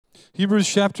Hebrews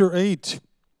chapter 8.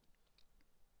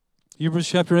 Hebrews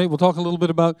chapter 8. We'll talk a little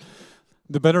bit about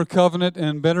the better covenant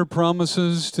and better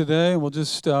promises today. We'll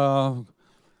just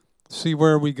see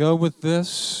where we go with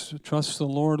this. Trust the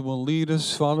Lord will lead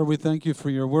us. Father, we thank you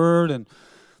for your word, and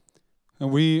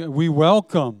we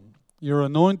welcome your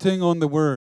anointing on the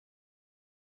word.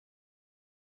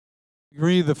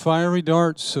 Agree the fiery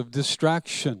darts of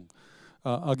distraction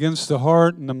against the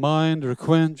heart and the mind are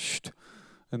quenched,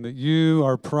 and that you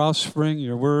are prospering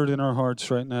your word in our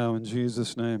hearts right now in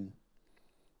Jesus' name.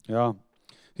 Yeah.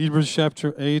 Hebrews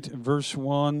chapter 8, verse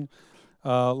 1.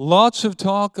 Lots of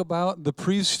talk about the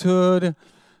priesthood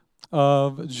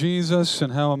of Jesus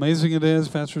and how amazing it is.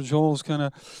 Pastor Joel's kind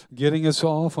of getting us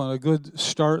off on a good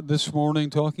start this morning,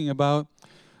 talking about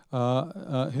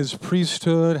his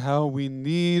priesthood, how we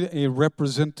need a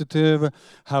representative,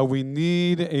 how we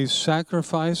need a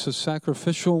sacrifice, a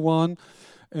sacrificial one.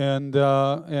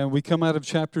 And we come out of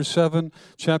chapter 7.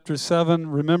 Chapter 7,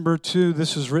 remember too,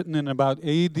 this is written in about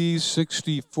AD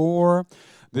 64.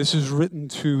 This is written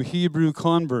to Hebrew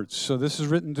converts. So this is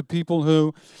written to people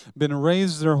who've been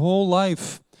raised their whole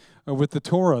life with the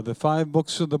Torah, the 5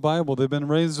 books of the Bible. They've been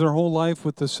raised their whole life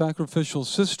with the sacrificial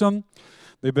system.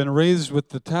 They've been raised with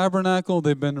the tabernacle.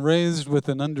 They've been raised with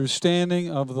an understanding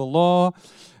of the law.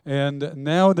 And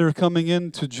now they're coming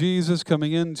into Jesus,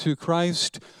 coming into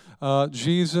Christ,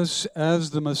 Jesus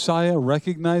as the Messiah,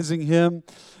 recognizing him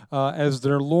as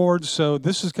their Lord. So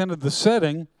this is kind of the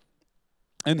setting.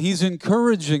 And he's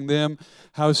encouraging them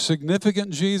how significant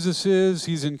Jesus is.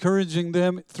 He's encouraging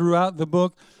them throughout the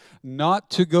book not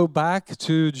to go back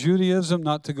to Judaism,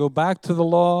 not to go back to the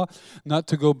law, not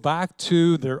to go back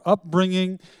to their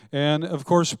upbringing. And, of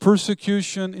course,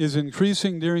 persecution is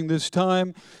increasing during this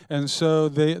time. And so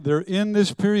they're in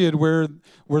this period where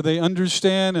they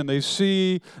understand and they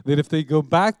see that if they go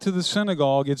back to the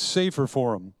synagogue, it's safer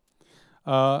for them.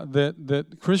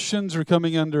 That Christians are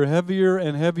coming under heavier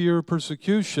and heavier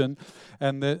persecution,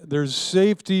 and that there's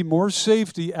safety, more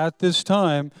safety at this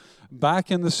time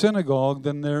back in the synagogue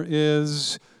than there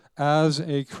is as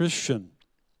a Christian.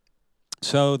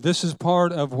 So this is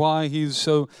part of why he's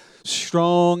so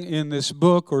strong in this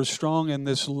book or strong in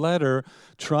this letter,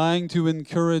 trying to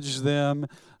encourage them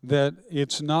that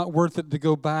it's not worth it to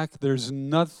go back. There's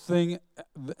nothing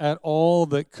at all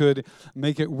that could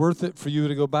make it worth it for you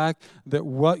to go back. That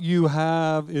what you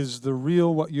have is the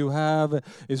real. What you have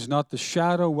is not the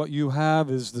shadow. What you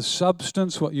have is the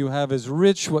substance. What you have is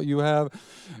rich. What you have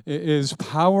is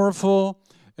powerful.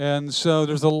 And so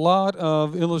there's a lot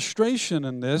of illustration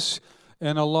in this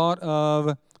and a lot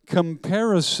of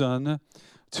comparison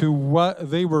to what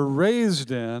they were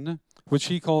raised in, which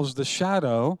he calls the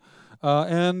shadow,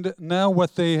 and now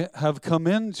what they have come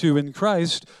into in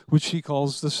Christ, which he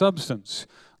calls the substance.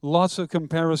 Lots of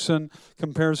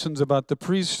comparisons about the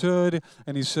priesthood,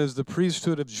 and he says the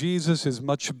priesthood of Jesus is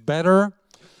much better.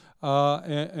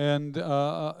 And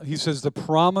he says the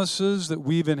promises that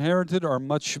we've inherited are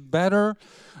much better.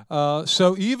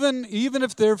 So even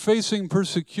if they're facing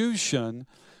persecution,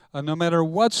 no matter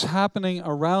what's happening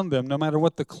around them, no matter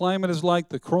what the climate is like,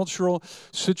 the cultural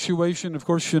situation, of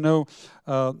course, you know,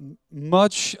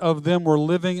 much of them were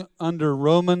living under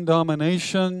Roman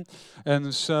domination.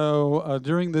 And so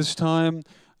during this time,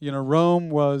 you know, Rome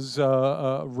was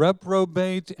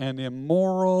reprobate and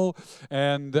immoral,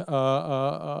 and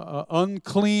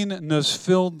uncleanness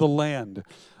filled the land.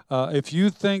 If you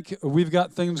think we've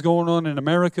got things going on in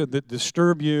America that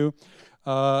disturb you,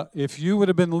 if you would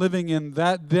have been living in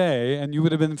that day and you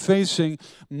would have been facing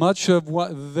much of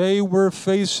what they were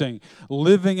facing,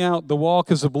 living out the walk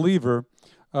as a believer,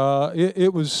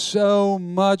 it was so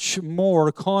much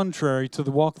more contrary to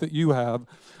the walk that you have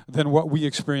than what we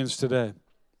experience today.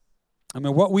 I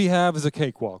mean, what we have is a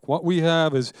cakewalk. What we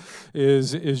have is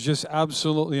just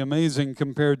absolutely amazing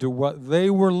compared to what they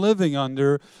were living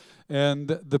under, and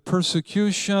the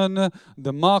persecution,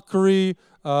 the mockery,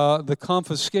 the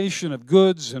confiscation of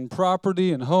goods and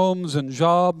property and homes and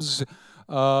jobs,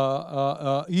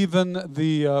 even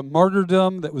the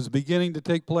martyrdom that was beginning to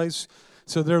take place.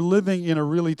 So they're living in a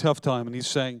really tough time, and he's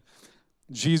saying,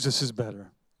 Jesus is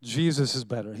better. Jesus is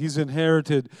better. He's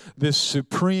inherited this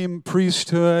supreme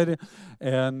priesthood,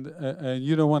 and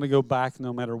you don't want to go back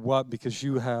no matter what, because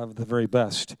you have the very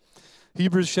best.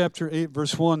 Hebrews chapter 8,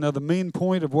 verse 1. Now the main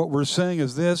point of what we're saying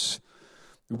is this: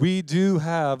 we do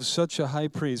have such a high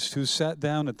priest who sat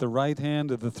down at the right hand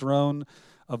of the throne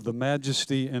of the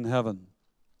majesty in heaven,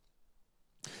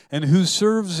 and who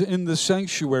serves in the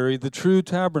sanctuary, the true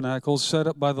tabernacle set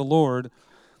up by the Lord,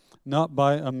 not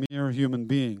by a mere human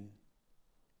being.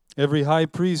 Every high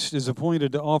priest is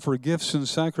appointed to offer gifts and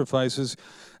sacrifices,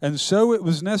 and so it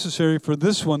was necessary for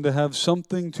this one to have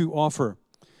something to offer.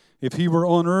 If he were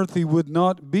on earth, he would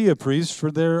not be a priest, for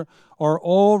there are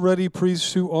already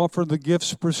priests who offer the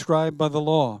gifts prescribed by the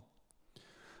law.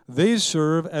 They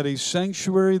serve at a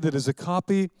sanctuary that is a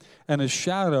copy and a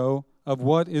shadow of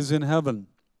what is in heaven.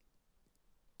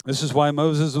 This is why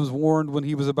Moses was warned when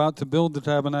he was about to build the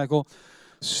tabernacle,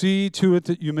 see to it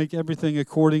that you make everything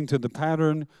according to the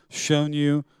pattern shown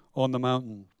you on the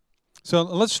mountain. So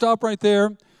let's stop right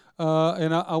there,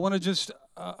 and I want to just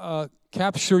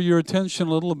capture your attention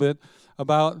a little bit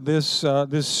about this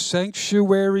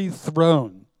sanctuary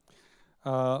throne.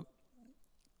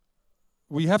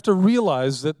 We have to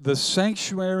realize that the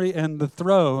sanctuary and the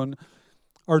throne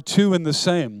are two in the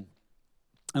same.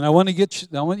 And I want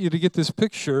you to get this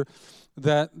picture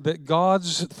that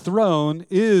God's throne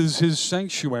is his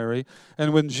sanctuary.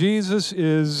 And when Jesus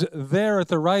is there at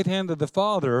the right hand of the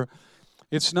Father,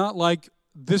 it's not like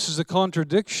this is a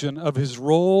contradiction of his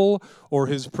role or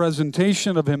his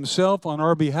presentation of himself on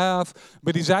our behalf,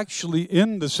 but he's actually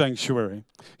in the sanctuary.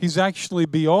 He's actually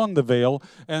beyond the veil,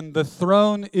 and the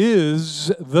throne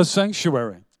is the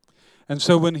sanctuary. And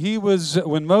so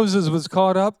when Moses was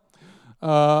caught up,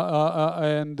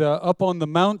 up on the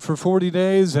mount for 40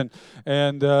 days, and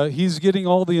he's getting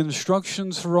all the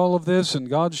instructions for all of this, and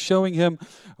God's showing him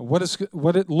what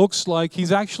it looks like.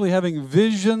 He's actually having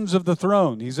visions of the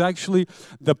throne.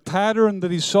 The pattern that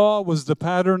he saw was the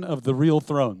pattern of the real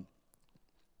throne.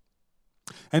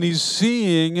 And he's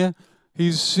seeing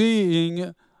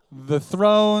the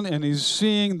throne, and he's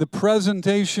seeing the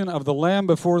presentation of the Lamb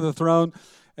before the throne,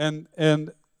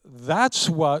 and that's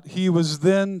what he was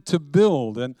then to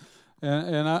build. And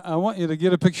I want you to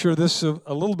get a picture of this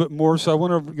a little bit more, so I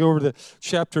want to go over to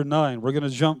chapter 9. We're going to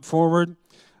jump forward,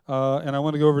 and I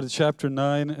want to go over to chapter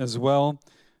 9 as well,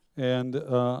 and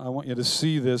I want you to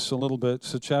see this a little bit.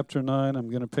 So chapter 9, I'm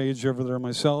going to page over there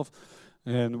myself,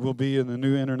 and we'll be in the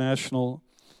New International.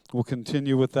 We'll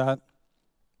continue with that.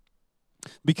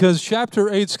 Because chapter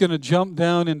 8 is going to jump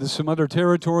down into some other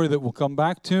territory that we'll come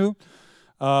back to.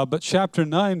 But chapter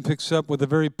 9 picks up with a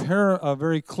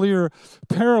very clear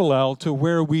parallel to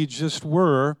where we just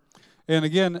were. And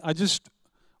again, I just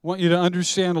want you to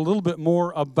understand a little bit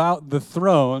more about the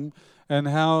throne and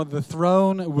how the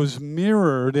throne was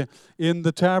mirrored in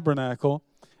the tabernacle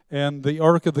and the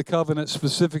Ark of the Covenant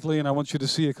specifically. And I want you to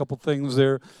see a couple things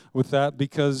there with that,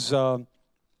 because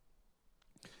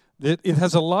it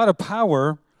has a lot of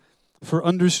power for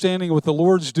understanding what the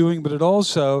Lord's doing, but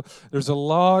there's a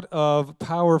lot of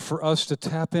power for us to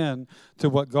tap in to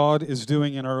what God is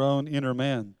doing in our own inner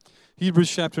man. Hebrews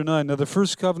chapter 9. Now the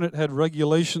first covenant had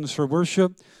regulations for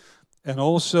worship and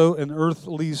also an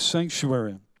earthly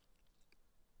sanctuary.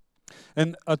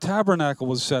 And a tabernacle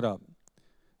was set up.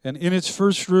 And in its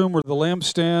first room were the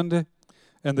lampstand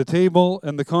and the table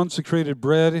and the consecrated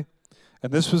bread.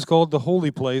 And this was called the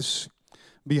holy place.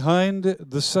 Behind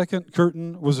the second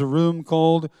curtain was a room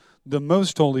called the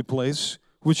most holy place,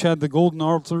 which had the golden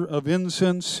altar of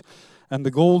incense and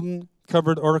the golden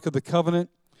covered Ark of the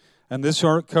Covenant. And this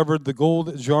ark covered the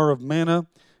gold jar of manna,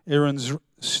 Aaron's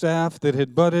staff that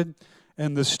had budded,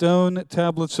 and the stone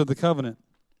tablets of the covenant.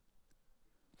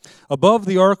 Above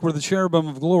the ark were the cherubim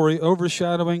of glory,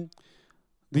 overshadowing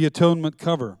the atonement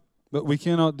cover. But we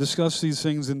cannot discuss these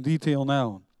things in detail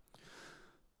now.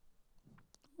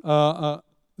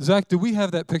 Zach, do we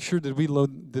have that picture? Did we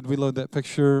load that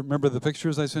picture? Remember the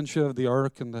pictures I sent you of the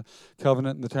ark and the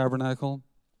covenant and the tabernacle?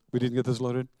 We didn't get those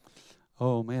loaded?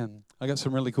 Oh, man. I got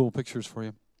some really cool pictures for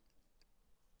you.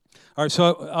 All right,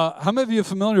 so how many of you are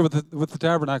familiar with the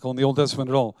tabernacle in the Old Testament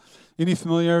at all? Any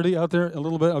familiarity out there? A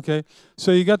little bit? Okay.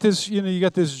 So you got this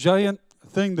giant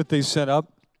thing that they set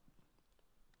up.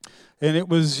 And it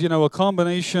was, a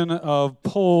combination of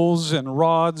poles and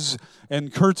rods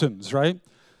and curtains, right?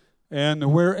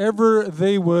 And wherever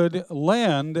they would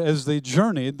land as they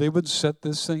journeyed, they would set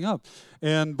this thing up.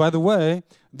 And by the way,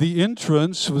 the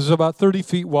entrance was about 30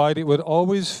 feet wide. It would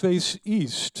always face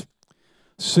east,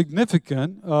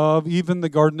 significant of even the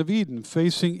Garden of Eden,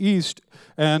 facing east.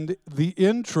 And the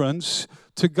entrance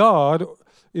to God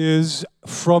is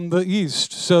from the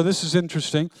east. So this is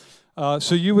interesting.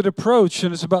 So you would approach,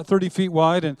 and it's about 30 feet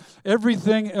wide, and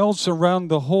everything else around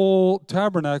the whole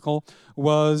tabernacle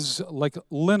was like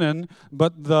linen,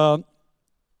 but the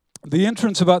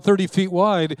entrance about 30 feet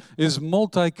wide is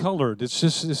multicolored. It's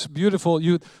just this beautiful.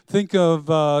 You think of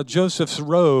Joseph's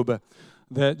robe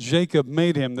that Jacob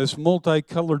made him, this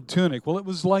multicolored tunic. Well, it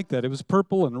was like that. It was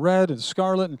purple and red and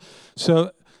scarlet. And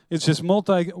so It's this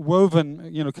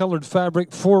multi-woven, colored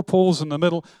fabric, 4 poles in the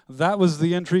middle. That was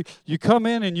the entry. You come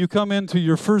in, and you come into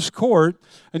your first court,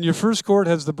 and your first court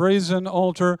has the brazen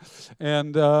altar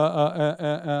and the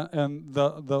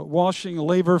washing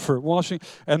laver for washing.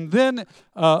 And then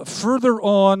further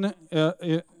on,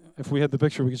 if we had the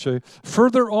picture, we could show you.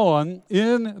 Further on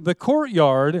in the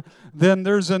courtyard, then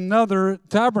there's another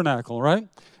tabernacle, right?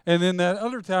 And in that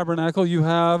other tabernacle, you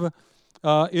have,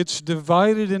 it's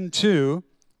divided in two.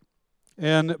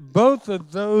 And both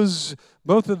of those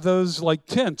like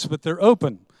tents, but they're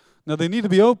open. Now, they need to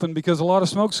be open because a lot of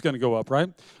smoke's going to go up, right?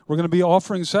 We're going to be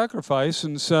offering sacrifice,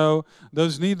 and so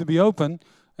those need to be open.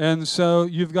 And so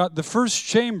you've got the first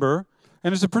chamber,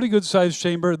 and it's a pretty good-sized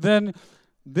chamber. Then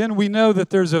we know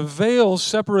that there's a veil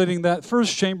separating that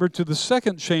first chamber to the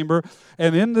second chamber.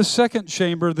 And in the second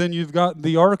chamber, then you've got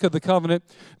the Ark of the Covenant.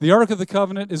 The Ark of the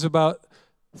Covenant is about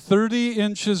 30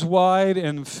 inches wide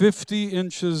and 50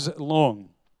 inches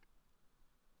long.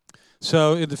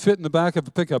 So it'd fit in the back of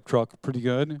a pickup truck pretty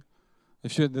good.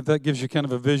 That gives you kind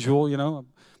of a visual, A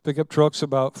pickup truck's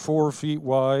about 4 feet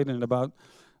wide and about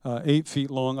 8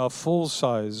 feet long, a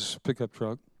full-size pickup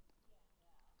truck.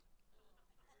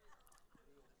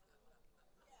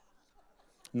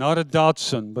 Not a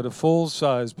Datsun, but a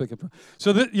full-size pickup truck.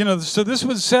 So so this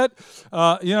was set,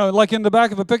 like in the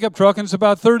back of a pickup truck, and it's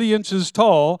about 30 inches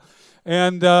tall,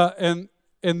 and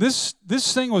this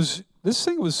thing was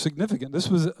significant. This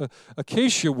was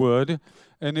acacia wood,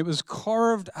 and it was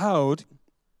carved out,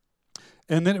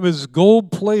 and then it was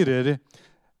gold-plated,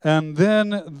 and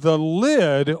then the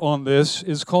lid on this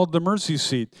is called the mercy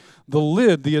seat. The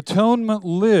lid, the atonement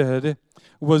lid,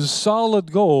 was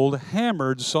solid gold,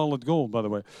 hammered solid gold, by the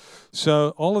way.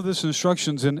 So all of this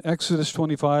instruction's in Exodus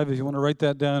 25. If you want to write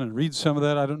that down and read some of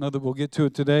that, I don't know that we'll get to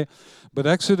it today. But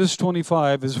Exodus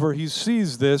 25 is where he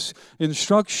sees this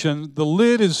instruction. The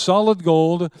lid is solid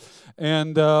gold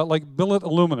and like billet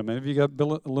aluminum. Have you got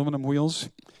billet aluminum wheels?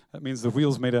 That means the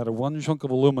wheel's made out of one chunk of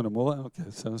aluminum. Well,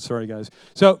 okay, so sorry, guys.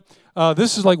 So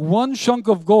this is like one chunk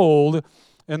of gold,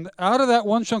 and out of that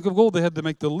one chunk of gold, they had to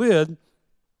make the lid.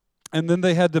 And then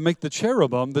they had to make the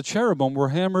cherubim. The cherubim were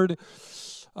hammered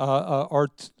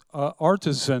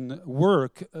artisan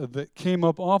work that came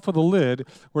up off of the lid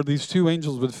where these two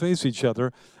angels would face each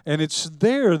other. And it's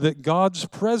there that God's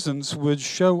presence would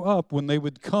show up when they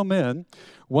would come in.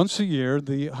 Once a year,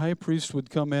 the high priest would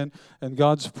come in, and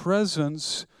God's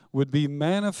presence would be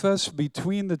manifest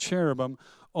between the cherubim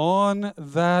on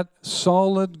that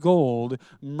solid gold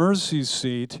mercy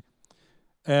seat.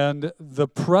 And the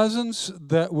presence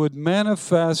that would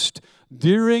manifest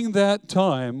during that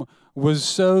time was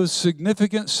so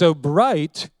significant, so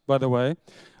bright, by the way,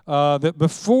 that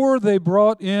before they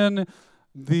brought in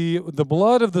the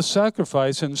blood of the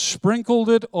sacrifice and sprinkled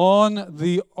it on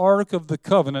the Ark of the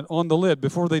Covenant, on the lid,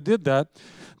 before they did that,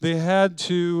 they had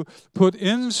to put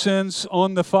incense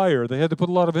on the fire. They had to put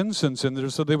a lot of incense in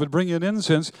there, so they would bring in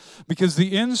incense, because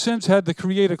the incense had to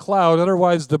create a cloud.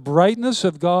 Otherwise, the brightness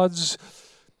of God's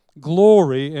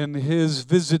glory and his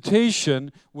visitation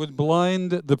would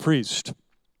blind the priest.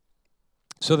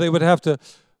 So they would have to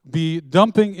be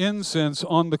dumping incense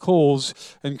on the coals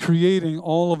and creating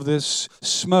all of this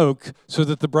smoke so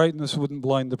that the brightness wouldn't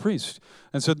blind the priest.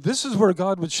 And so this is where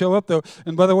God would show up, though.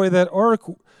 And by the way, that ark,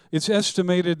 it's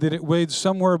estimated that it weighed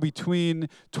somewhere between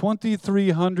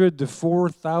 2,300 to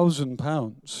 4,000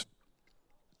 pounds.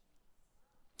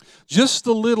 Just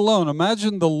the lid alone.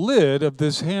 Imagine the lid of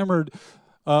this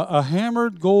a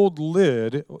hammered gold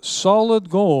lid, solid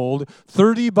gold,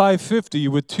 30 by 50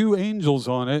 with 2 angels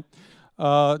on it.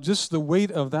 Just the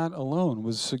weight of that alone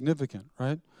was significant,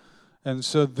 right? And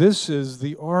so this is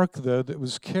the ark, though, that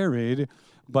was carried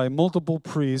by multiple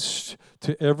priests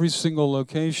to every single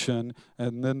location,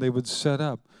 and then they would set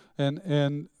up.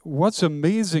 And what's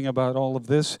amazing about all of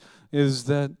this is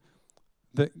that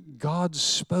God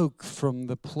spoke from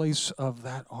the place of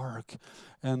that ark,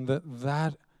 and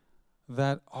that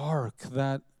ark,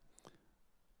 that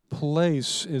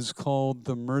place is called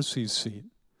the mercy seat.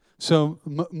 So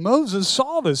Moses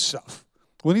saw this stuff.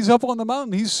 When he's up on the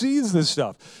mountain, he sees this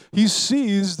stuff. He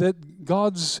sees that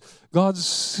God's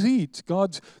seat,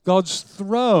 God's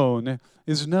throne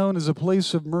is known as a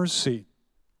place of mercy.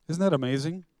 Isn't that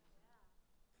amazing?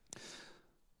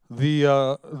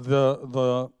 The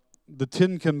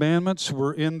 10 Commandments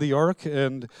were in the ark,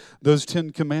 and those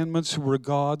 10 Commandments were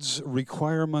God's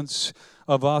requirements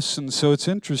of us. And so it's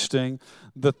interesting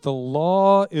that the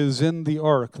law is in the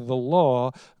ark. The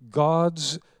law,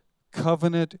 God's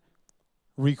covenant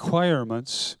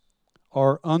requirements,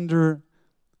 are under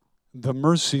the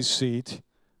mercy seat,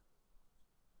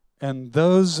 and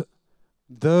those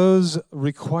those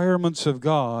requirements of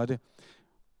God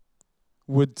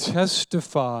would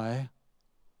testify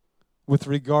with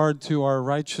regard to our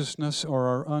righteousness or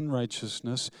our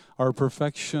unrighteousness, our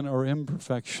perfection or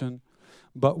imperfection.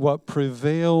 But what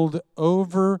prevailed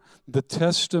over the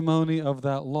testimony of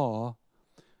that law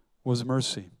was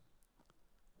mercy.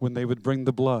 When they would bring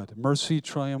the blood, mercy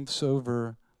triumphs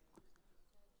over.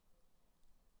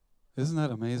 Isn't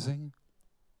that amazing?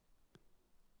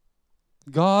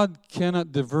 God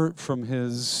cannot divert from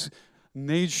his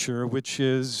nature, which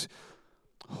is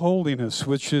holiness,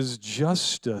 which is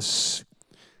justice,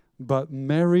 but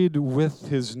married with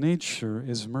his nature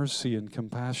is mercy and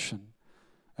compassion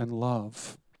and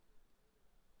love.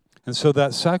 And so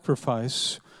that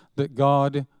sacrifice that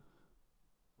God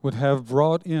would have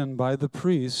brought in by the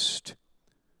priest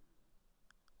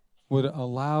would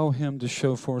allow him to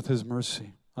show forth his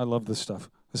mercy. I love this stuff.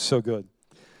 It's so good.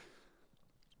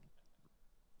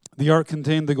 The ark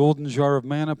contained the golden jar of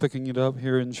manna, picking it up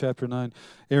here in chapter 9.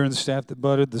 Aaron's staff that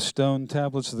budded, the stone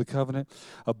tablets of the covenant.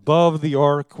 Above the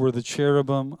ark were the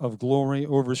cherubim of glory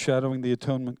overshadowing the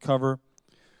atonement cover.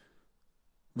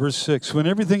 Verse 6, when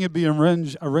everything had been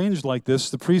arranged like this,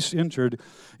 the priests entered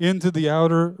into the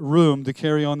outer room to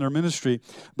carry on their ministry,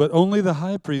 but only the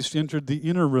high priest entered the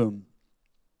inner room,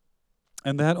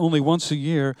 and that only once a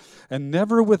year, and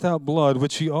never without blood,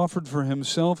 which he offered for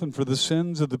himself and for the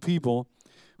sins of the people,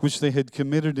 which they had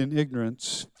committed in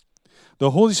ignorance.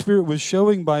 The Holy Spirit was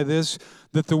showing by this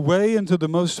that the way into the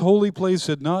most holy place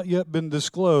had not yet been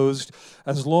disclosed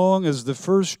as long as the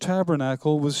first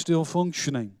tabernacle was still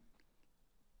functioning.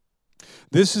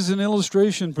 This is an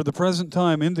illustration for the present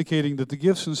time, indicating that the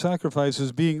gifts and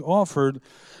sacrifices being offered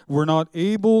were not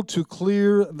able to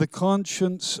clear the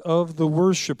conscience of the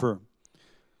worshiper.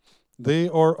 They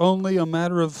are only a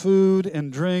matter of food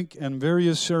and drink and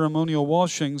various ceremonial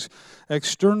washings,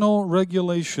 external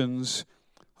regulations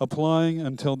applying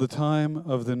until the time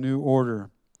of the new order.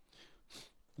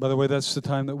 By the way, that's the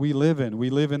time that we live in. We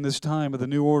live in this time of the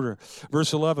new order.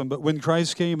 Verse 11, but when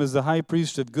Christ came as the high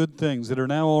priest of good things that are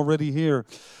now already here,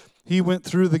 he went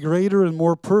through the greater and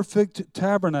more perfect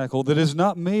tabernacle that is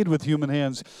not made with human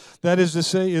hands, that is to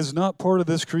say, is not part of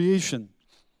this creation.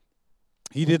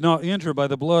 He did not enter by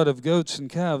the blood of goats and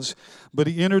calves, but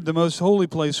he entered the most holy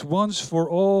place once for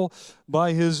all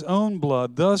by his own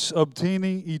blood, thus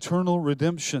obtaining eternal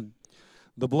redemption.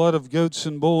 The blood of goats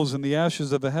and bulls and the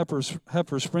ashes of a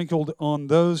heifer sprinkled on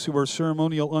those who are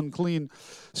ceremonial unclean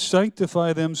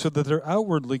sanctify them so that they're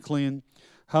outwardly clean.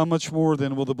 How much more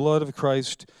then will the blood of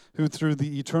Christ, who through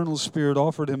the eternal Spirit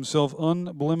offered himself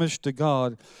unblemished to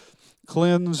God,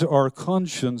 cleanse our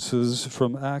consciences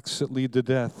from acts that lead to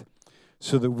death,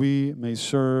 so that we may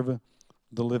serve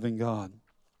the living God. Isn't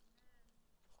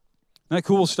that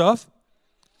cool stuff?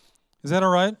 Is that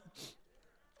all right?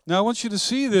 Now I want you to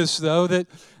see this, though, that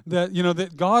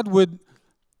God would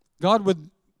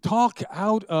talk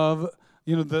out of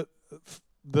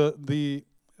the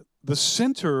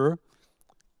center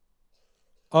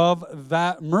of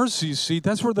that mercy seat.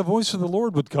 That's where the voice of the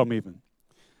Lord would come even.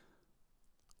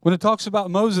 When it talks about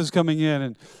Moses coming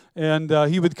in and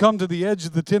he would come to the edge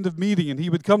of the tent of meeting and he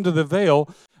would come to the veil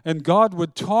and God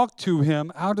would talk to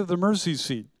him out of the mercy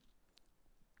seat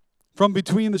from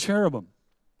between the cherubim.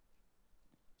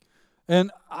 And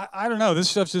I don't know, this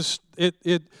stuff just,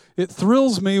 it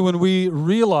thrills me when we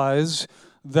realize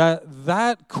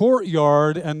that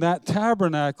courtyard and that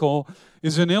tabernacle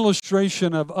is an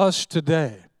illustration of us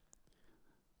today.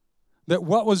 That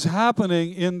what was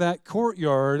happening in that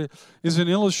courtyard is an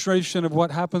illustration of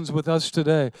what happens with us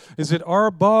today. Is that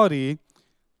our body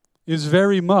is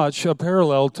very much a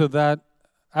parallel to that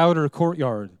outer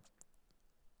courtyard.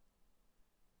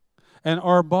 And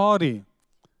our body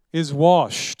is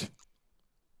washed.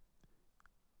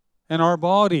 And our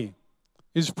body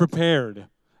is prepared.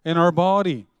 And our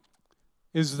body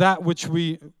is that which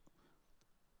we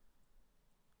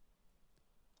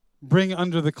bring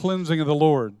under the cleansing of the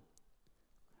Lord.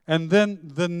 And then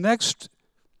the next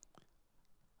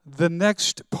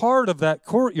part of that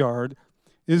courtyard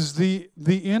is the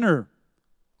inner,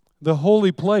 the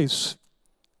holy place.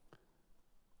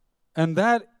 And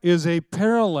that is a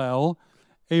parallel,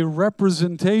 a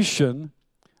representation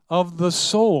of the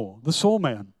soul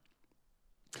man.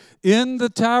 In the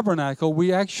tabernacle,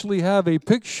 we actually have a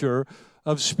picture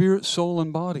of spirit, soul,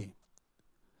 and body.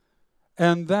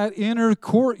 And that inner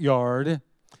courtyard,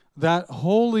 that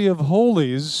holy of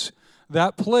holies,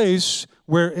 that place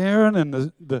where Aaron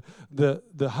and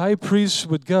the high priests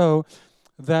would go,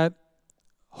 that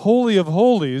holy of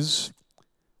holies,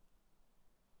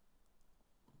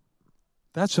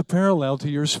 that's a parallel to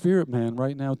your spirit man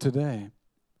right now today.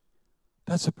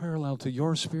 That's a parallel to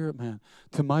your spirit man,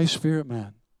 to my spirit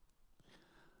man.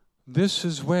 This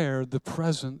is where the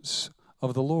presence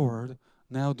of the Lord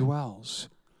now dwells.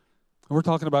 And we're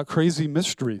talking about crazy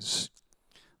mysteries.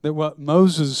 That what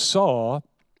Moses saw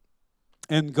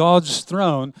and God's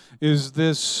throne is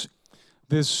this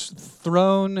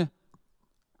throne,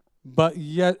 but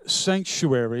yet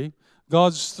sanctuary.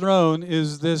 God's throne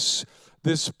is this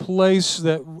place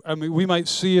that, I mean, we might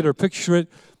see it or picture it,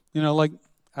 like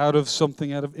out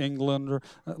of England, or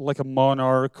like a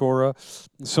monarch, or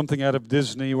something out of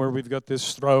Disney where we've got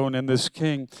this throne and this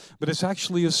king. But it's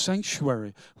actually a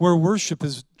sanctuary where worship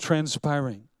is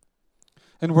transpiring.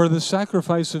 And where the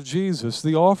sacrifice of Jesus,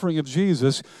 the offering of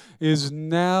Jesus, is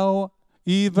now,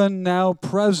 even now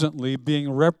presently,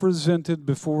 being represented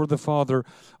before the Father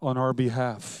on our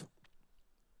behalf.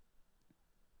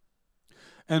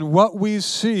 And what we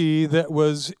see that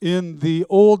was in the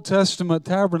Old Testament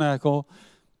tabernacle,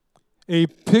 a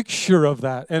picture of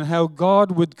that, and how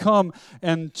God would come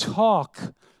and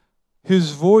talk.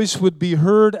 His voice would be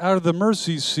heard out of the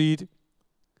mercy seat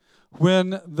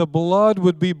when the blood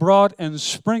would be brought and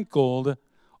sprinkled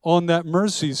on that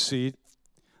mercy seat.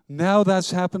 Now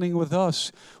that's happening with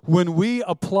us. When we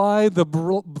apply the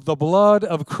blood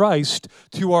of Christ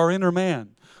to our inner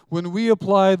man, when we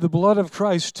apply the blood of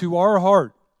Christ to our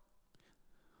heart,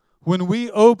 when we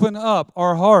open up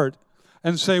our heart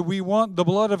and say we want the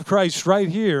blood of Christ right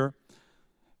here,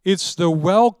 it's the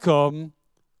welcome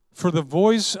for the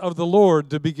voice of the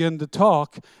Lord to begin to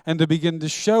talk and to begin to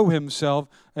show himself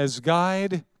as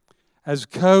guide, as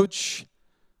coach,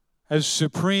 as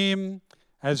supreme,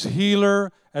 as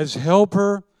healer, as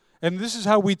helper. And this is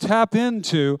how we tap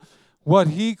into what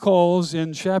he calls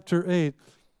in chapter 8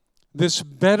 this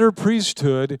better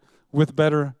priesthood with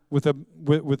better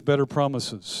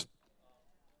promises.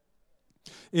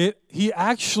 He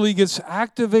actually gets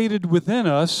activated within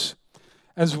us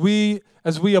as we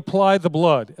apply the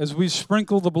blood, as we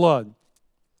sprinkle the blood.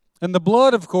 And the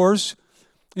blood, of course,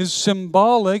 is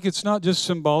symbolic. It's not just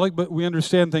symbolic, but we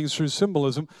understand things through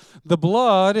symbolism. The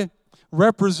blood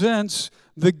represents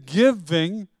the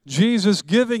giving, Jesus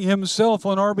giving himself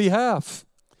on our behalf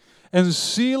and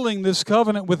sealing this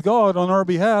covenant with God on our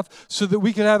behalf so that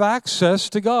we could have access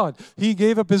to God. He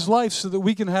gave up his life so that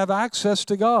we can have access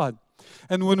to God.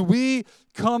 And when we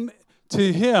come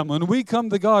to him, when we come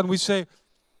to God and we say,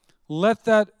 let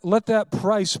that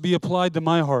price be applied to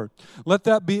my heart. Let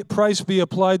that price be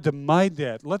applied to my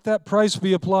debt. Let that price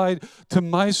be applied to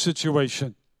my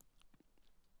situation.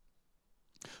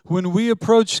 When we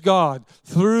approach God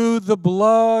through the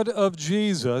blood of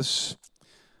Jesus,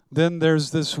 then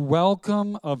there's this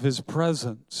welcome of his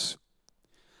presence.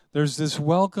 There's this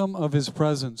welcome of his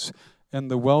presence and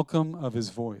the welcome of his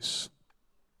voice.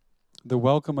 The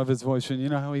welcome of his voice. And you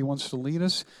know how he wants to lead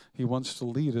us? He wants to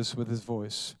lead us with his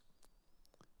voice.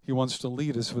 He wants to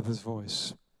lead us with his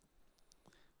voice.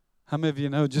 How many of you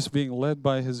know just being led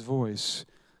by his voice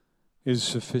is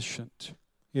sufficient?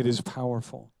 It is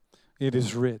powerful. It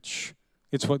is rich.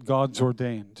 It's what God's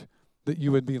ordained, that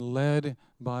you would be led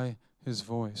by his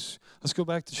voice. Let's go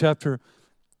back to chapter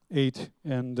 8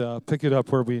 and pick it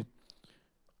up where we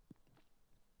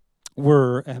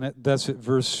were, and that's at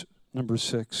verse number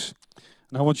 6.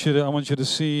 And I want you to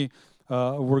see,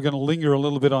 we're going to linger a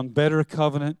little bit on better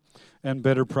covenant and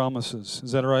better promises.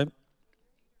 Is that all right?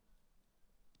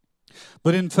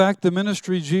 But in fact, the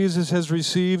ministry Jesus has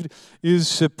received is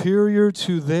superior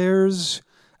to theirs,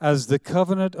 as the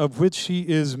covenant of which he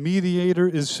is mediator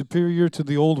is superior to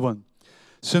the old one,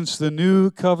 since the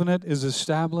new covenant is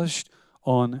established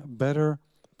on better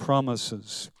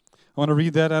promises. I want to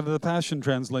read that out of the Passion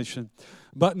Translation.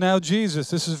 But now Jesus,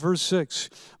 this is verse 6,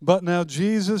 but now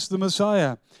Jesus the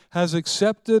Messiah has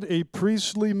accepted a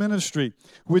priestly ministry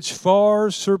which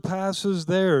far surpasses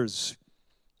theirs,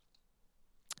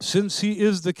 since he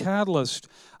is the catalyst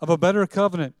of a better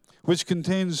covenant which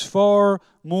contains far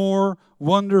more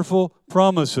wonderful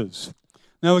promises.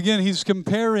 Now again, he's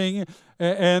comparing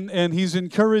and he's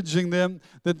encouraging them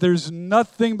that there's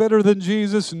nothing better than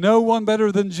Jesus, no one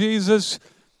better than Jesus.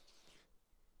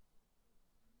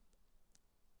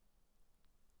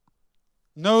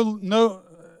 No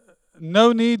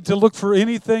need to look for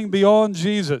anything beyond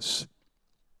Jesus.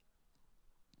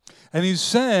 And he's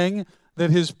saying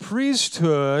that his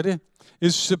priesthood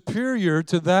is superior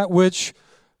to that which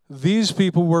these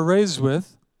people were raised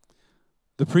with,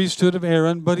 the priesthood of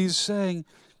Aaron, but he's saying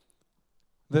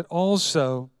that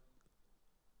also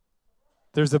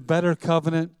there's a better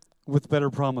covenant with better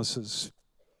promises.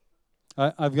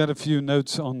 I've got a few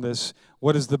notes on this.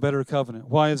 What is the better covenant?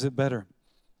 Why is it better?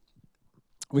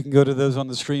 We can go to those on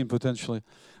the screen potentially.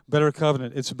 Better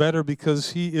covenant. It's better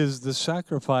because he is the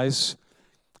sacrifice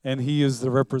and he is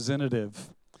the representative.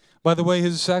 By the way,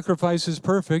 his sacrifice is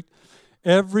perfect.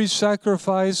 Every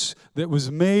sacrifice that was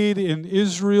made in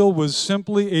Israel was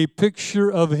simply a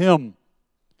picture of him.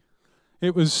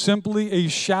 It was simply a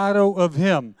shadow of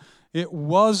him. It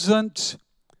wasn't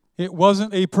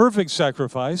a perfect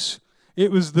sacrifice.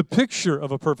 It was the picture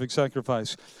of a perfect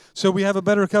sacrifice. So we have a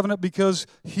better covenant because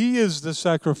he is the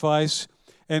sacrifice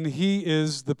and he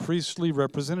is the priestly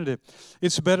representative.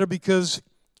 It's better because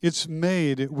it's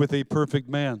made with a perfect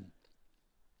man.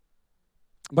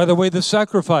 By the way, the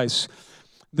sacrifice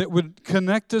that would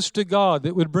connect us to God,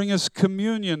 that would bring us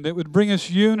communion, that would bring us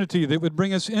unity, that would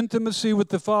bring us intimacy with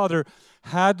the Father,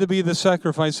 had to be the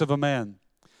sacrifice of a man.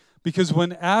 Because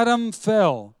when Adam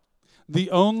fell, the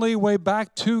only way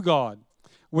back to God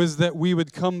was that we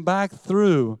would come back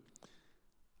through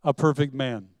a perfect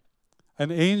man.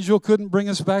 An angel couldn't bring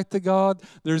us back to God.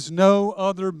 There's no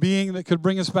other being that could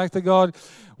bring us back to God.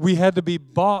 We had to be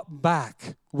bought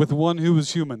back with one who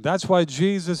was human. That's why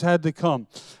Jesus had to come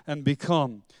and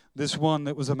become this one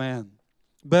that was a man.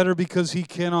 Better because he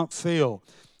cannot fail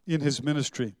in his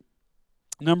ministry.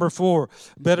 Number 4,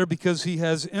 better because he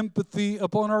has empathy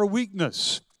upon our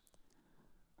weakness.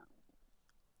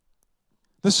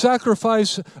 The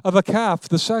sacrifice of a calf,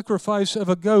 the sacrifice of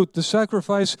a goat, the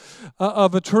sacrifice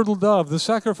of a turtle dove, the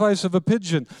sacrifice of a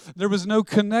pigeon. There was no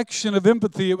connection of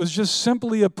empathy. It was just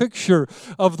simply a picture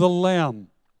of the lamb.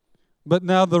 But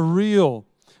now the real,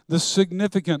 the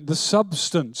significant, the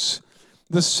substance,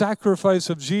 the sacrifice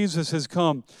of Jesus has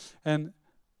come. And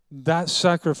that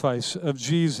sacrifice of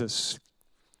Jesus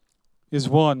is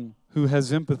one who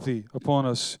has empathy upon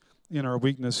us in our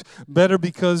weakness. Better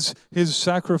because his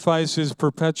sacrifice is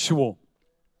perpetual.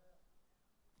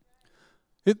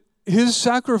 His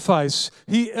sacrifice,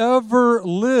 he ever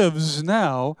lives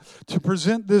now to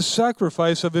present this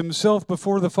sacrifice of himself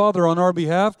before the Father on our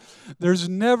behalf. There's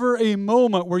never a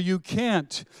moment where you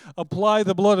can't apply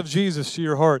the blood of Jesus to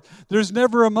your heart. There's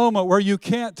never a moment where you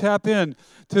can't tap in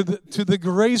to the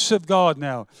grace of God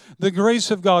now. The grace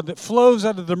of God that flows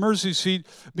out of the mercy seat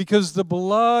because the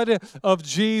blood of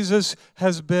Jesus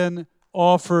has been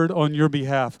offered on your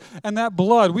behalf. And that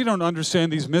blood, we don't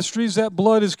understand these mysteries. That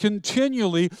blood is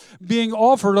continually being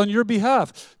offered on your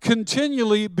behalf,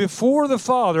 continually before the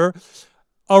Father,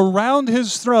 around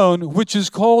his throne, which is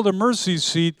called a mercy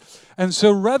seat. And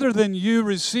so rather than you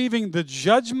receiving the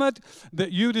judgment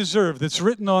that you deserve, that's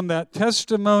written on that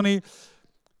testimony,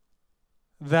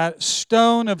 that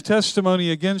stone of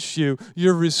testimony against you,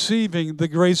 you're receiving the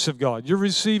grace of God. You're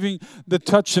receiving the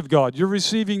touch of God. You're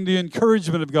receiving the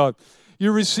encouragement of God.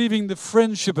 You're receiving the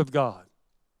friendship of God.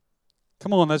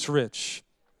 Come on, that's rich.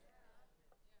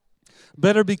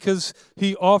 Better because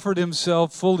he offered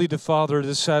himself fully to Father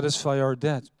to satisfy our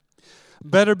debt.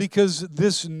 Better because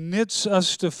this knits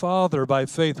us to Father by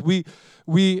faith.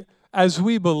 We as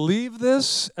we believe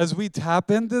this, as we tap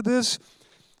into this,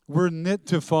 we're knit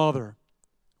to Father.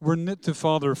 We're knit to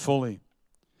Father fully.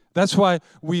 That's why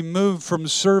we move from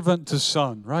servant to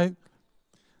son, right?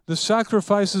 The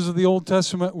sacrifices of the Old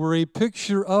Testament were a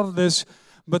picture of this,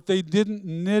 but they didn't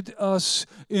knit us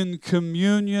in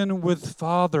communion with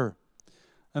Father.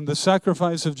 And the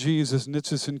sacrifice of Jesus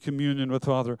knits us in communion with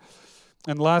Father.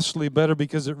 And lastly, better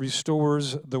because it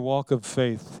restores the walk of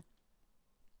faith.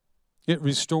 It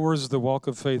restores the walk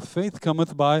of faith. Faith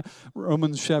cometh by,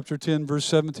 Romans chapter 10, verse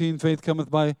 17, faith cometh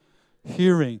by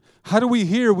hearing. How do we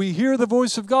hear? We hear the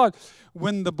voice of God.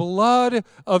 When the blood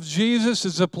of Jesus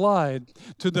is applied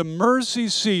to the mercy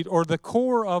seat or the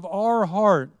core of our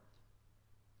heart,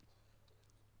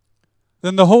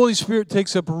 then the Holy Spirit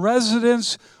takes up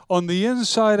residence on the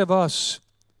inside of us.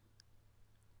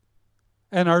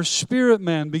 And our spirit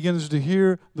man begins to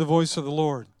hear the voice of the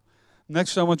Lord.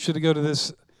 Next, I want you to go to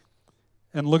this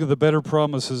and look at the better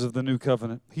promises of the new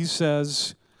covenant. He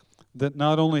says that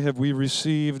not only have we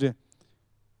received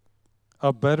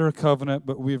a better covenant,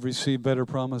 but we've received better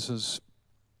promises.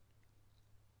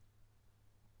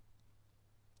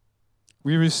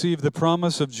 We receive the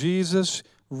promise of Jesus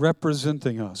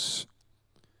representing us.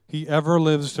 He ever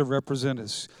lives to represent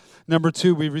us. Number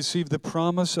 2, we receive the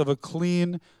promise of a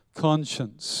clean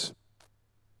conscience.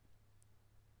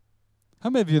 How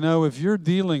many of you know if you're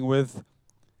dealing with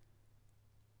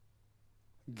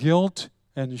guilt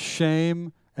and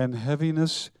shame and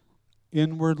heaviness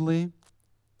inwardly,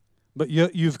 but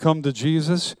yet you've come to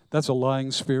Jesus, that's a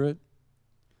lying spirit.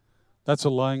 That's a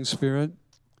lying spirit.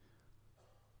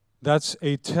 That's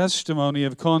a testimony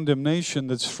of condemnation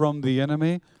that's from the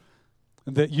enemy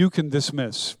that you can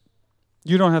dismiss.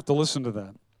 You don't have to listen to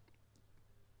that.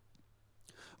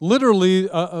 Literally,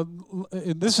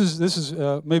 this is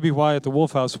maybe why at the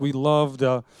Wolf House we loved.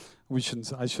 I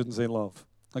shouldn't say love.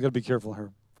 I got to be careful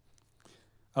here.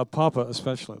 Papa,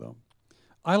 especially though.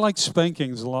 I like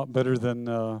spankings a lot better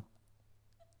than.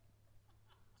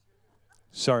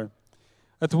 Sorry,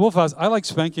 at the Wolf House, I like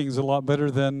spankings a lot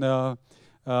better than.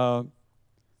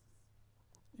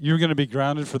 You're going to be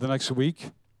grounded for the next week.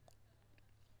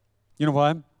 You know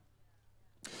why?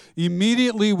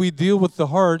 Immediately we deal with the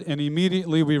heart, and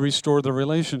immediately we restore the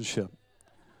relationship.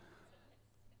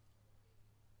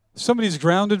 Somebody's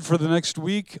grounded for the next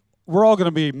week, we're all going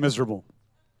to be miserable,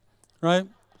 right?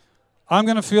 I'm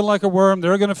going to feel like a worm.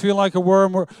 They're going to feel like a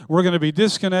worm. We're going to be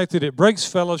disconnected. It breaks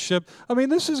fellowship. I mean,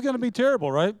 this is going to be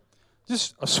terrible, right?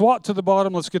 Just a swat to the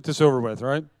bottom. Let's get this over with,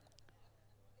 right?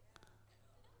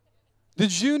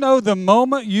 Did you know the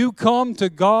moment you come to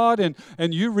God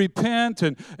and you repent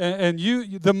and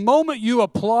the moment you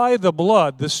apply the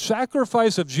blood, the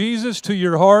sacrifice of Jesus to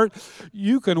your heart,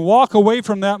 you can walk away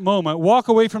from that moment, walk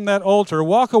away from that altar,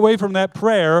 walk away from that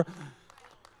prayer,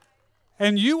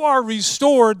 and you are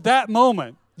restored that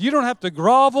moment. You don't have to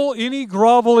grovel, any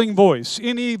groveling voice,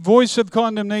 any voice of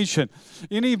condemnation,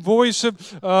 any voice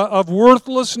of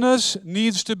worthlessness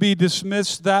needs to be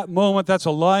dismissed that moment. That's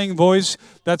a lying voice.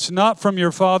 That's not from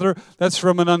your Father. That's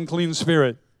from an unclean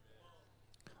spirit.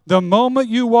 The moment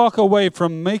you walk away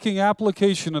from making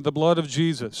application of the blood of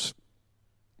Jesus,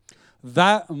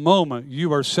 that moment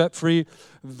you are set free.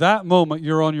 That moment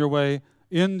you're on your way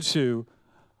into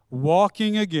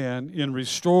walking again in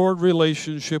restored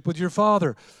relationship with your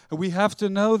Father. And we have to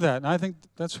know that. And I think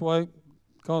that's why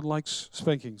God likes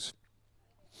spankings.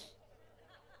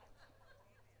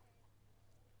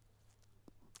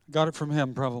 Got it from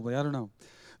Him, probably. I don't know.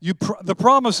 The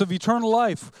promise of eternal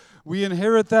life, we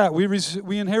inherit that.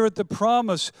 We inherit the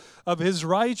promise of His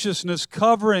righteousness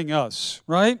covering us,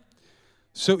 right?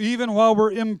 So even while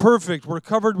we're imperfect, we're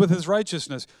covered with His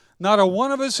righteousness. Not a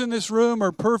one of us in this room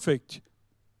are perfect,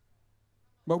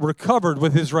 but we're covered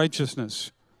with His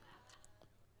righteousness.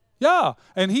 Yeah,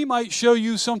 and He might show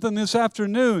you something this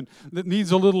afternoon that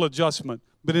needs a little adjustment,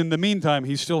 but in the meantime,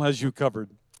 He still has you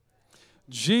covered.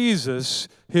 Jesus,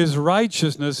 His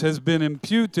righteousness has been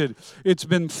imputed. It's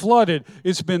been flooded.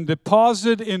 It's been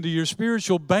deposited into your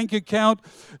spiritual bank account.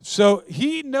 So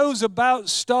He knows about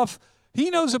stuff.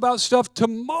 He knows about stuff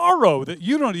tomorrow that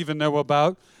you don't even know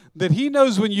about, that He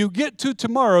knows when you get to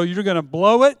tomorrow, you're going to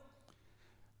blow it.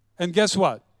 And guess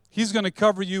what? He's going to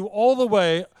cover you all the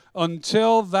way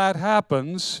until that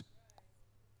happens,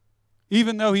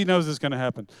 even though He knows it's going to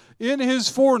happen. In His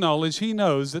foreknowledge, He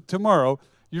knows that tomorrow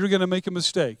you're going to make a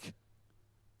mistake.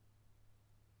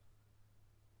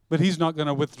 But He's not going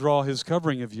to withdraw His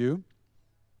covering of you.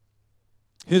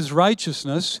 His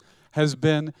righteousness has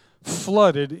been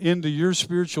flooded into your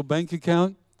spiritual bank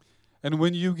account. And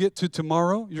when you get to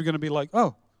tomorrow, you're going to be like,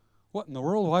 oh, what in the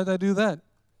world? Why did I do that?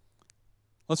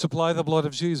 Let's apply the blood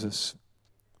of Jesus.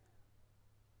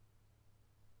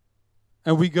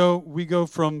 And we go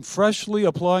from freshly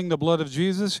applying the blood of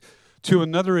Jesus to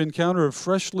another encounter of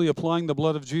freshly applying the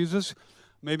blood of Jesus,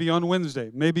 maybe on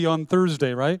Wednesday, maybe on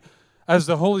Thursday, right? As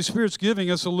the Holy Spirit's giving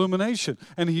us illumination,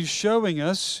 and He's showing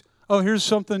us, oh, here's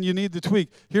something you need to tweak.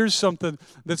 Here's something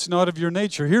that's not of your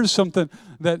nature. Here's something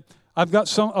that I've got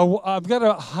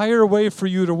a higher way for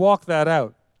you to walk that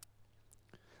out.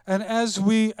 And as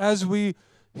we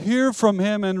hear from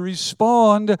Him and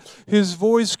respond, His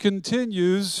voice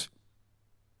continues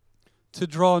to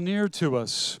draw near to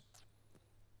us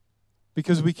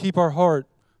because we keep our heart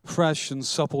fresh and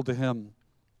supple to Him.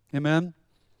 Amen?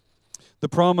 The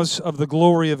promise of the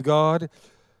glory of God,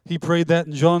 He prayed that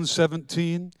in John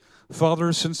 17.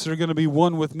 Father, since they're going to be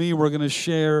one with me, we're going to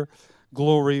share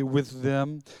glory with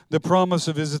them. The promise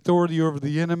of His authority over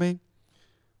the enemy.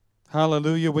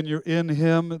 Hallelujah. When you're in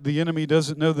Him, the enemy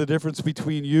doesn't know the difference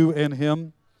between you and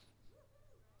him.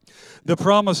 The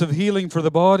promise of healing for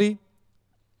the body.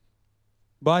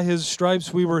 By His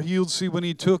stripes we were healed. See, when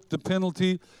He took the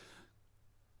penalty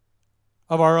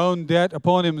of our own debt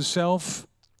upon Himself,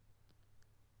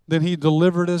 then He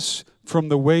delivered us from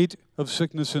the weight of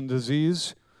sickness and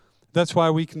disease. That's why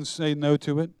we can say no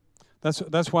to it.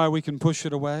 That's why we can push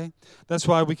it away. That's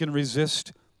why we can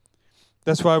resist.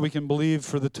 That's why we can believe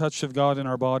for the touch of God in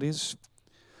our bodies.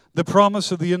 The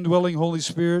promise of the indwelling Holy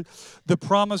Spirit. The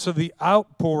promise of the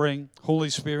outpouring Holy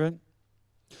Spirit.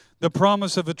 The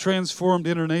promise of a transformed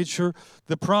inner nature.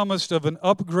 The promise of an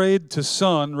upgrade to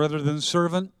son rather than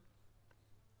servant.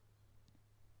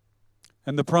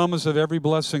 And the promise of every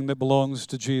blessing that belongs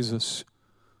to Jesus.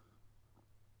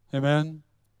 Amen?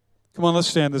 Come on, let's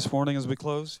stand this morning as we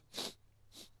close.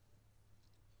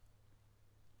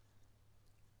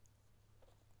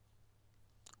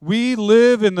 We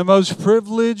live in the most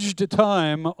privileged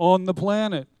time on the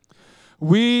planet.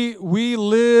 We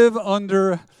live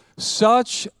under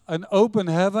such an open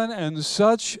heaven and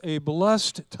such a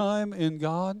blessed time in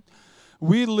God.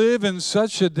 We live in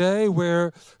such a day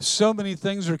where so many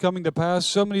things are coming to pass,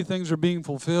 so many things are being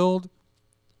fulfilled.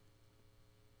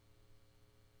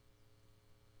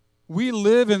 We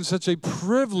live in such a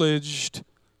privileged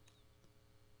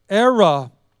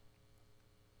era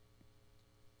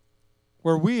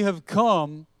where we have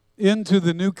come into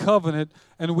the new covenant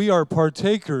and we are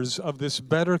partakers of this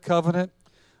better covenant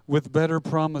with better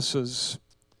promises.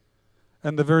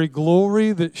 And the very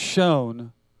glory that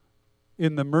shone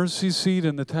in the mercy seat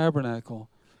in the tabernacle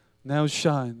now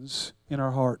shines in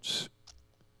our hearts.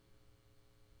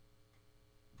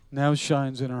 Now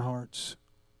shines in our hearts.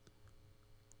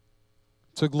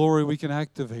 It's a glory we can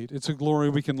activate. It's a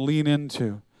glory we can lean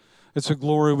into. It's a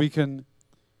glory we can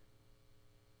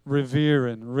revere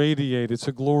and radiate. It's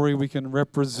a glory we can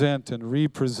represent and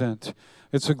represent.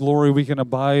 It's a glory we can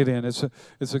abide in. It's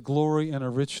a glory and a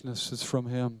richness that's from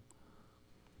Him.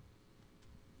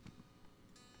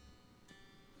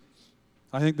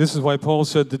 I think this is why Paul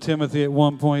said to Timothy at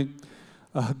one point,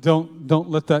 don't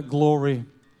let that glory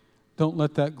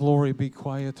be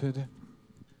quieted.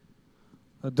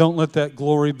 Don't let that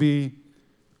glory be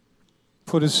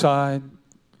put aside.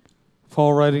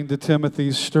 Paul writing to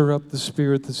Timothy, stir up the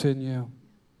spirit that's in you.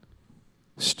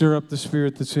 Stir up the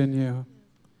spirit that's in you.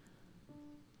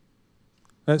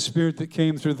 That spirit that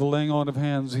came through the laying on of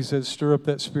hands, he says, stir up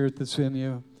that spirit that's in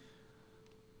you.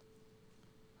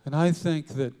 And I think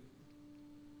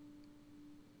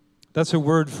that's a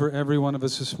word for every one of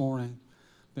us this morning,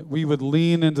 that we would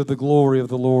lean into the glory of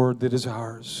the Lord that is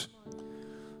ours,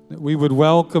 that we would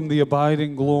welcome the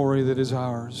abiding glory that is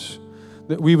ours,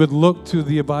 that we would look to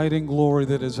the abiding glory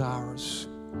that is ours.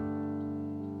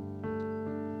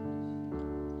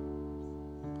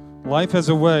 Life has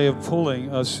a way of pulling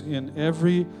us in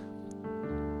every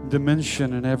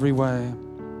dimension, in every way.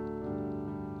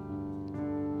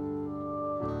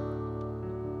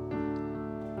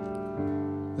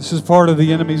 This is part of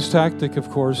the enemy's tactic, of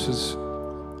course, is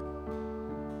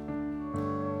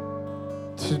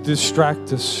to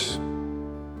distract us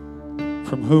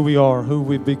from who we are, who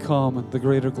we've become, and the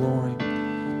greater glory.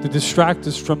 To distract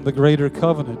us from the greater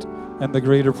covenant and the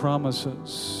greater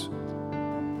promises.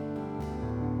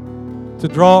 To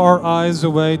draw our eyes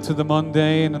away to the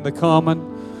mundane and the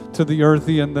common, to the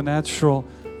earthy and the natural,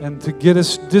 and to get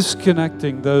us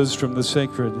disconnecting those from the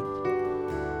sacred,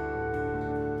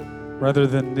 rather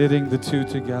than knitting the two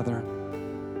together.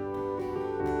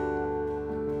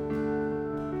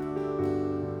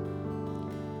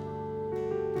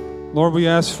 Lord, we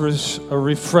ask for a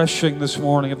refreshing this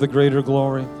morning of the greater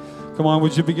glory. Come on,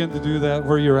 would you begin to do that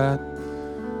where you're at?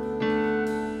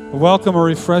 Welcome a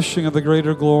refreshing of the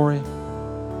greater glory.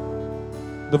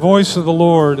 The voice of the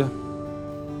Lord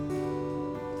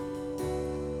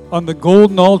on the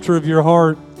golden altar of your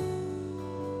heart.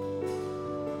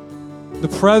 The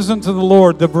presence of the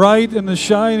Lord, the bright and the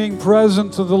shining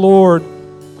presence of the Lord.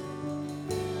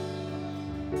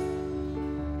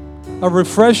 A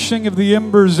refreshing of the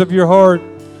embers of your heart,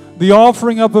 the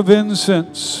offering up of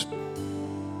incense.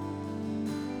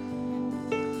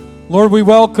 Lord, we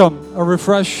welcome a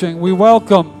refreshing. We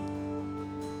welcome.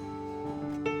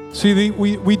 See,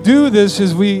 we do this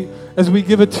as we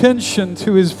give attention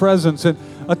to His presence and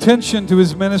attention to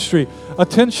His ministry,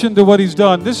 attention to what He's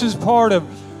done. This is part of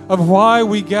why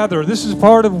we gather. This is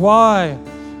part of why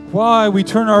we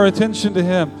turn our attention to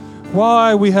Him,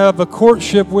 why we have a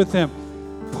courtship with Him.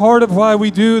 Part of why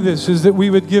we do this is that we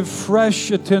would give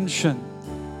fresh attention.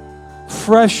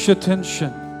 Fresh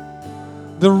attention.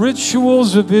 The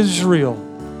rituals of Israel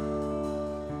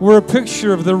were a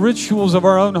picture of the rituals of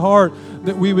our own heart,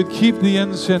 that we would keep the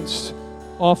incense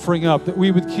offering up, that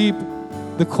we would keep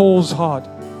the coals hot,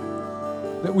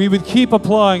 that we would keep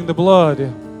applying the blood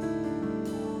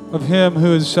of Him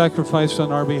who is sacrificed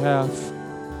on our behalf.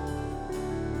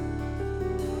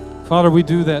 Father, we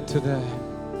do that today.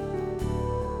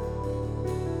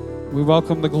 We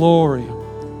welcome the glory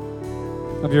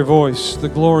of your voice, the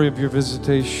glory of your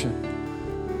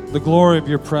visitation, the glory of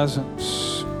your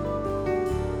presence,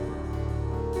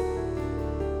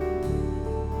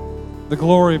 the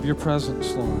glory of your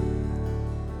presence, Lord.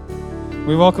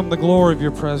 We welcome the glory of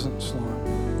your presence, Lord.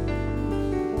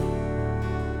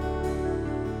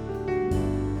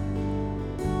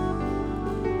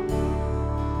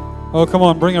 Oh, come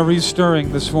on, bring a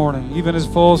restirring this morning. Even as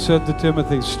Paul said to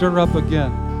Timothy, stir up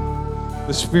again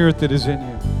the spirit that is in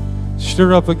you.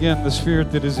 Stir up again the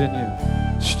spirit that is in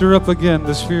you. Stir up again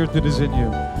the spirit that is in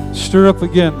you. Stir up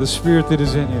again the Spirit that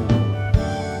is in you.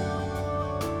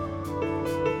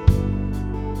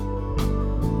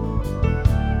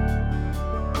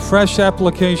 Fresh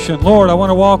application. Lord, I want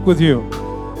to walk with you.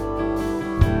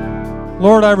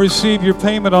 Lord, I receive your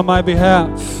payment on my behalf.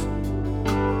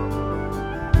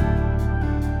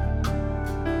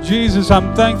 Jesus,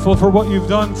 I'm thankful for what you've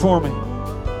done for me.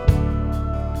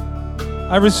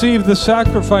 I receive the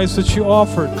sacrifice that you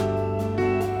offered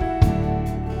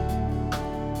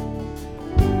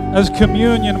as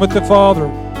communion with the Father,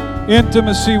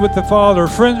 intimacy with the Father,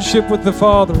 friendship with the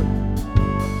Father,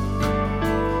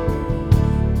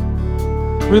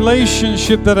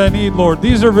 relationship that I need, Lord.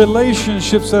 These are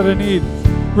relationships that I need.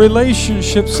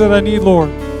 Relationships that I need, Lord.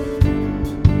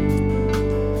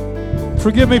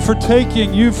 Forgive me for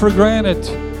taking you for granted.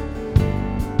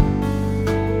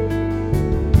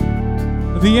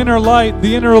 The inner light,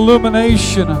 the inner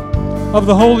illumination of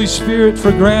the Holy Spirit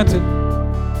for granted.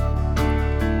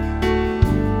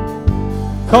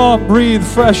 Come, breathe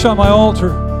fresh on my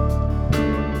altar.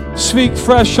 Speak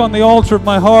fresh on the altar of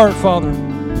my heart, Father.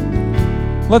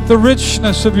 Let the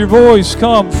richness of your voice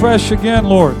come fresh again,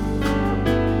 Lord.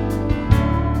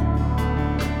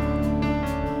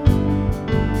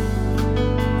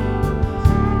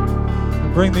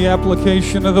 Bring the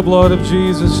application of the blood of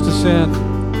Jesus to sin,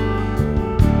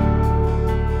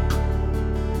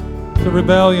 to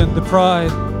rebellion, to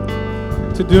pride,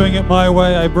 to doing it my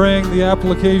way. I bring the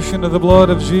application of the blood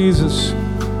of Jesus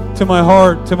to my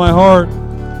heart, to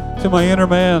my inner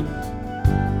man,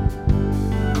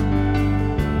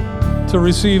 to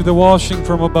receive the washing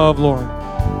from above, Lord.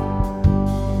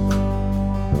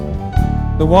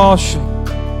 The washing,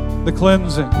 the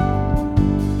cleansing.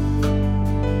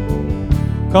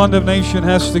 Condemnation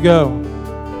has to go.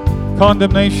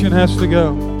 Condemnation has to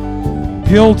go.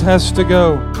 Guilt has to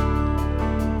go.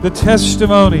 The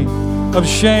testimony of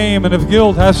shame and of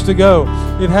guilt has to go.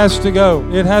 It has to go.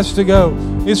 It has to go.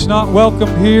 It's not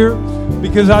welcomed here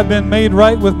because I've been made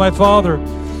right with my Father.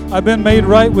 I've been made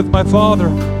right with my Father.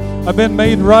 I've been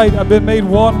made right. I've been made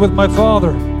one with my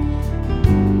Father.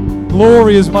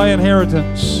 Glory is my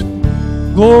inheritance.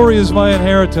 Glory is my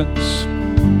inheritance.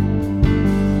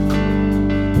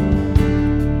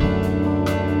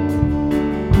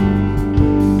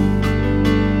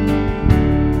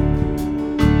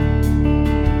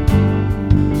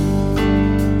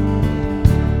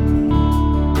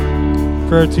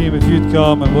 Prayer team, if you'd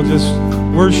come and we'll just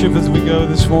worship as we go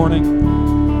this morning.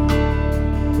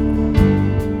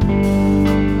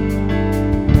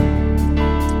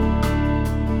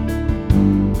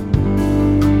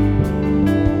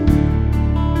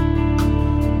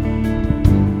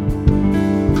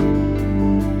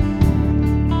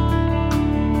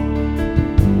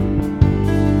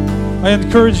 I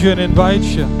encourage you and invite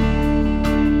you.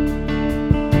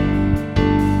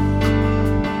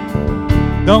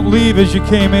 Don't leave as you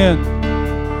came in.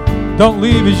 Don't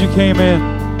leave as you came in.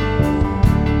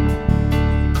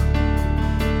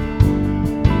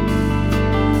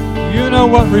 You know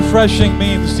what refreshing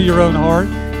means to your own heart.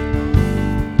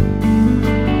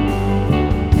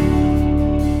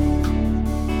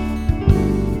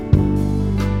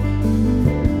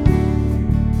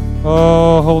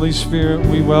 Oh, Holy Spirit,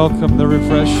 we welcome the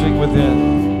refreshing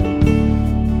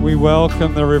within. We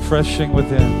welcome the refreshing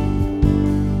within.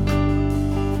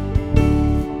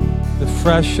 The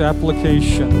fresh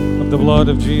application of the blood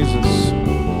of Jesus.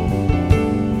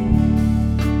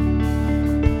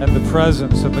 And the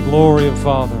presence and the glory of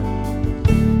Father.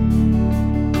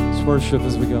 Let's worship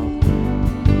as we go.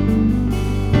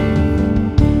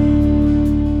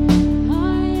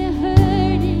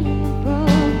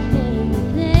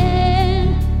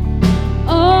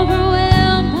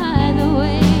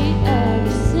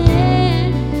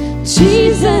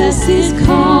 Jesus is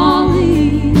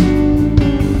calling.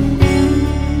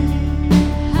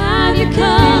 Have you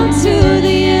come to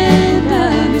the end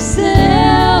of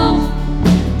yourself?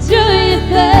 Do you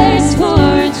thirst for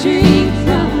a drink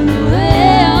from the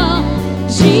well?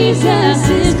 Jesus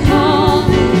is calling.